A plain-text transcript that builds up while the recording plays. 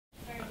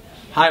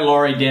Hi,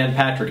 Laurie, Dan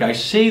Patrick. I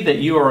see that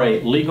you are a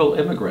legal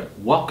immigrant.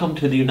 Welcome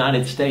to the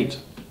United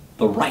States,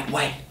 the right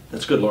way.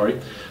 That's good, Laurie.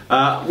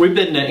 We've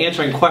been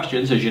answering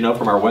questions, as you know,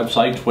 from our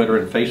website, Twitter,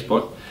 and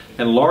Facebook.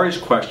 And Laurie's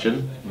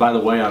question, by the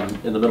way, I'm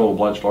in the middle of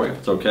lunch, Laurie, if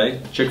it's okay.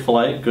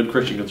 Chick-fil-A, good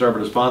Christian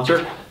conservative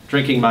sponsor,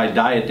 drinking my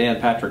Diet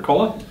Dan Patrick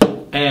Cola,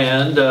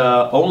 and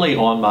only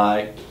on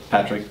my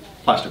Patrick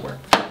plasticware.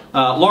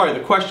 Laurie,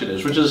 the question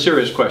is, which is a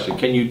serious question,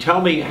 can you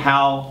tell me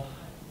how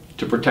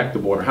to protect the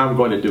border, how I'm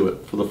going to do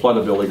it for the flood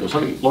of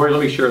illegals? Laurie,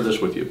 let me share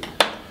this with you.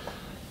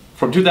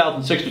 From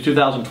 2006 to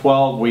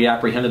 2012, we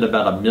apprehended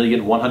about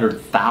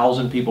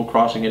 1,100,000 people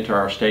crossing into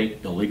our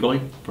state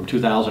illegally. From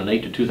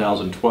 2008 to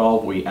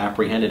 2012, we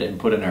apprehended and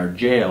put in our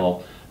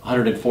jail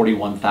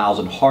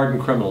 141,000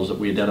 hardened criminals that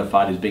we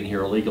identified as being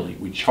here illegally.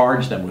 We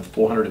charged them with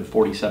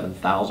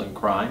 447,000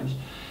 crimes,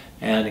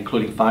 and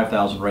including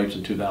 5,000 rapes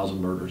and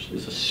 2,000 murders.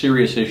 It's a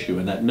serious issue,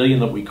 and that million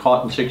that we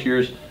caught in 6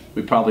 years,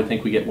 we probably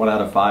think we get 1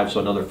 out of 5, so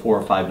another 4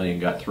 or 5 million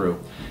got through.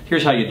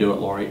 Here's how you do it,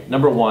 Laurie.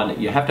 Number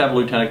one, you have to have a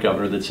lieutenant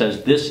governor that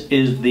says this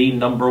is the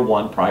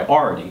 #1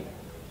 priority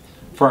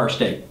for our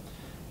state.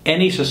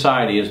 Any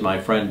society, as my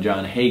friend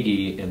John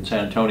Hagee in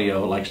San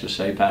Antonio likes to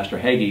say, Pastor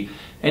Hagee,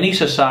 any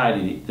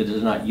society that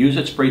does not use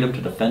its freedom to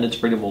defend its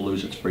freedom will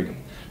lose its freedom.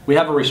 We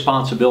have a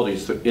responsibility.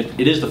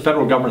 It is the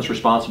federal government's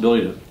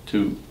responsibility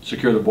to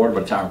secure the border,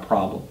 but it's our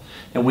problem.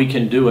 And we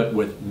can do it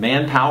with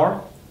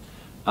manpower,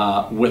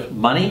 with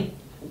money,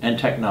 and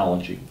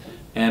technology.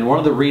 And one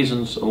of the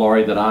reasons,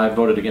 Laurie, that I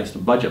voted against the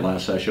budget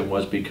last session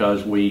was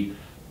because we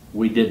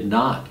did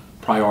not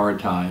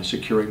prioritize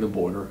securing the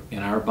border in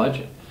our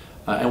budget.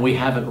 And we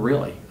haven't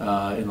really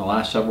in the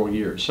last several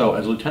years. So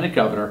as Lieutenant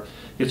Governor,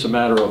 it's a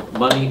matter of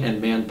money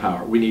and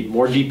manpower. We need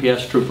more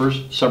DPS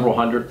troopers, several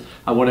hundred.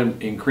 I want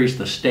to increase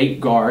the State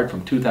Guard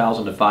from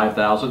 2,000 to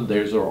 5,000.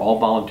 Those are all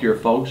volunteer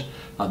folks.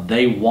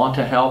 They want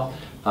to help.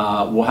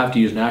 We'll have to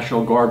use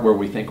National Guard where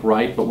we think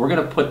right, but we're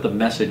going to put the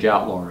message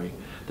out, Laurie,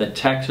 that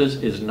Texas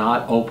is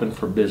not open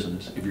for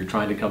business if you're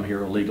trying to come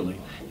here illegally,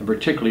 and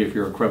particularly if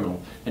you're a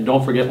criminal. And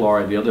don't forget,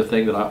 Laurie, the other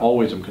thing that I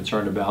always am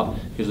concerned about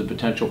is the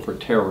potential for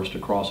terrorists to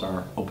cross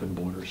our open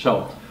border.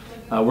 So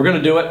we're going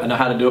to do it. I know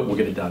how to do it. We'll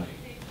get it done.